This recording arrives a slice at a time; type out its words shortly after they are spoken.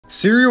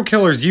Serial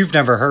killers you've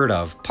never heard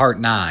of, Part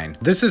 9.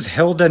 This is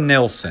Hilda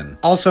Nilsson,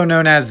 also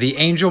known as the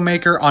Angel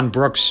Maker on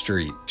Brook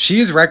Street.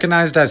 She is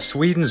recognized as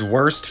Sweden's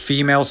worst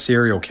female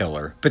serial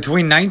killer.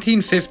 Between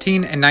 1915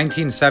 and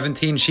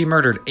 1917, she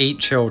murdered 8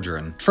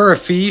 children. For a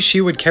fee,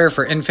 she would care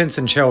for infants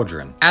and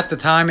children. At the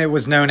time, it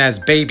was known as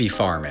baby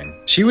farming.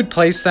 She would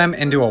place them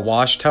into a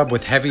wash tub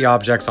with heavy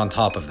objects on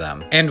top of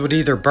them, and would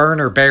either burn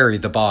or bury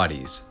the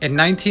bodies. In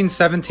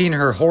 1917,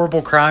 her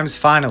horrible crimes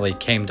finally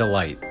came to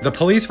light. The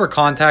police were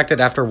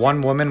contacted after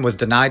one woman was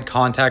denied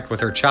contact with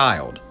her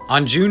child.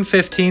 On June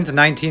 15,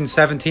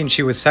 1917,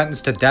 she was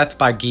sentenced to death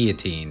by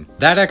guillotine.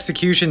 That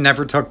execution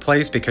never took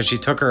place because she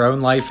took her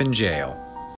own life in jail.